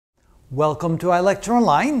Welcome to iLecture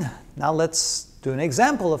Online. Now let's do an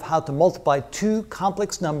example of how to multiply two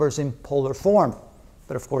complex numbers in polar form.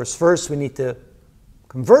 But of course, first we need to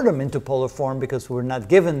convert them into polar form because we're not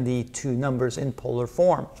given the two numbers in polar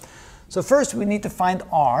form. So first we need to find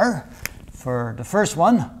r. For the first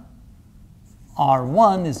one,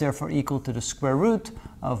 r1 is therefore equal to the square root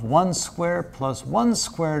of 1 squared plus 1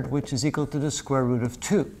 squared, which is equal to the square root of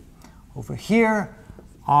 2. Over here,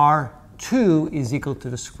 r2 is equal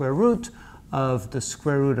to the square root of the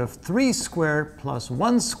square root of 3 squared plus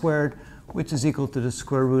 1 squared, which is equal to the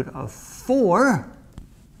square root of 4,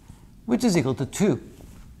 which is equal to 2.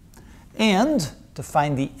 And to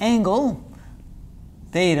find the angle,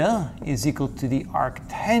 theta is equal to the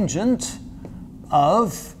arctangent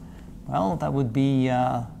of, well, that would be,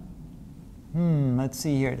 let's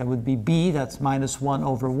see here, that would be b, that's minus 1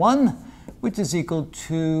 over 1, which is equal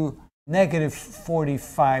to negative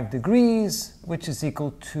 45 degrees, which is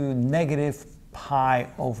equal to negative pi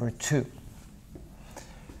over 2.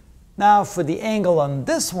 Now for the angle on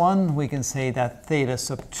this one, we can say that theta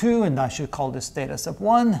sub 2, and I should call this theta sub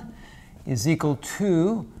 1, is equal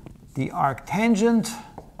to the arctangent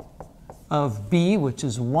of b, which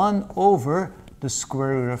is 1 over the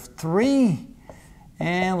square root of 3.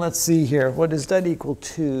 And let's see here, what is that equal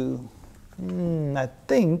to? I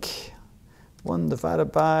think 1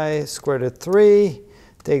 divided by square root of 3,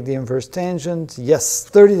 take the inverse tangent, yes,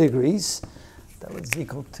 30 degrees. That was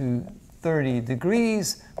equal to 30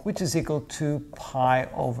 degrees, which is equal to pi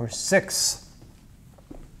over 6.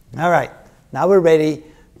 All right, now we're ready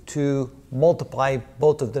to multiply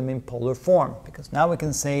both of them in polar form, because now we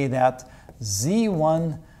can say that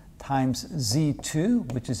z1 times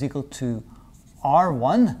z2, which is equal to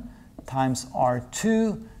r1 times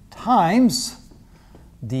r2 times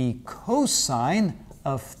the cosine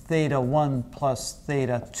of theta 1 plus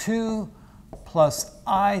theta 2 plus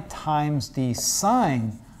I times the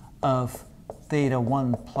sine of theta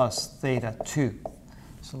 1 plus theta 2.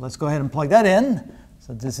 So let's go ahead and plug that in.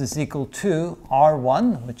 So this is equal to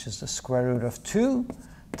r1, which is the square root of 2,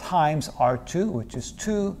 times r2, which is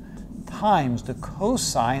 2, times the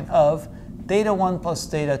cosine of theta 1 plus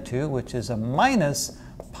theta 2, which is a minus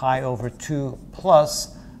pi over 2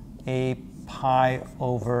 plus a pi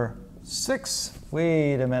over 6.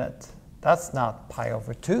 Wait a minute. That's not pi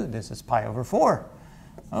over 2. This is pi over 4.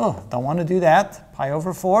 Oh, don't want to do that. Pi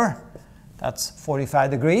over 4. That's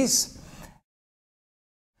 45 degrees.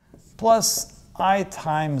 Plus I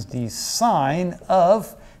times the sine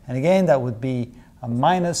of, and again, that would be a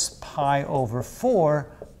minus pi over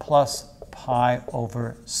 4 plus pi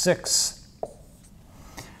over 6.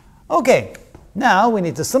 Okay. Now we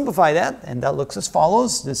need to simplify that, and that looks as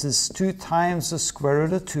follows. This is 2 times the square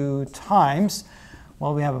root of 2 times,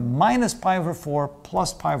 well, we have a minus pi over 4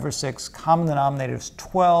 plus pi over 6. Common denominator is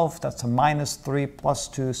 12. That's a minus 3 plus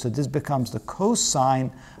 2. So this becomes the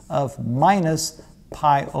cosine of minus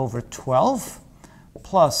pi over 12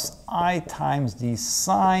 plus I times the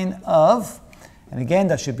sine of, and again,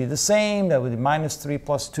 that should be the same. That would be minus 3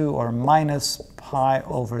 plus 2, or minus pi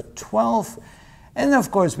over 12. And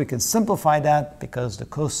of course, we can simplify that because the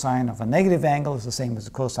cosine of a negative angle is the same as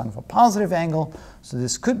the cosine of a positive angle. So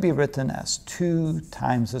this could be written as 2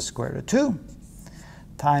 times the square root of 2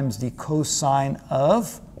 times the cosine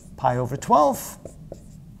of pi over 12.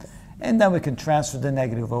 And then we can transfer the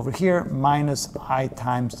negative over here, minus I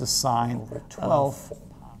times the sine over 12,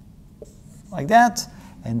 like that.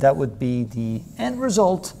 And that would be the end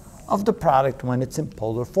result of the product when it's in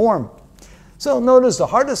polar form. So notice the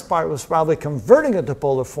hardest part was probably converting it to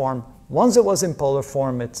polar form. Once it was in polar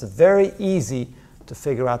form, it's very easy to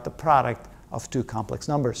figure out the product of two complex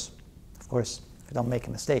numbers. Of course, if you don't make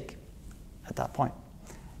a mistake at that point.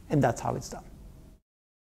 And that's how it's done.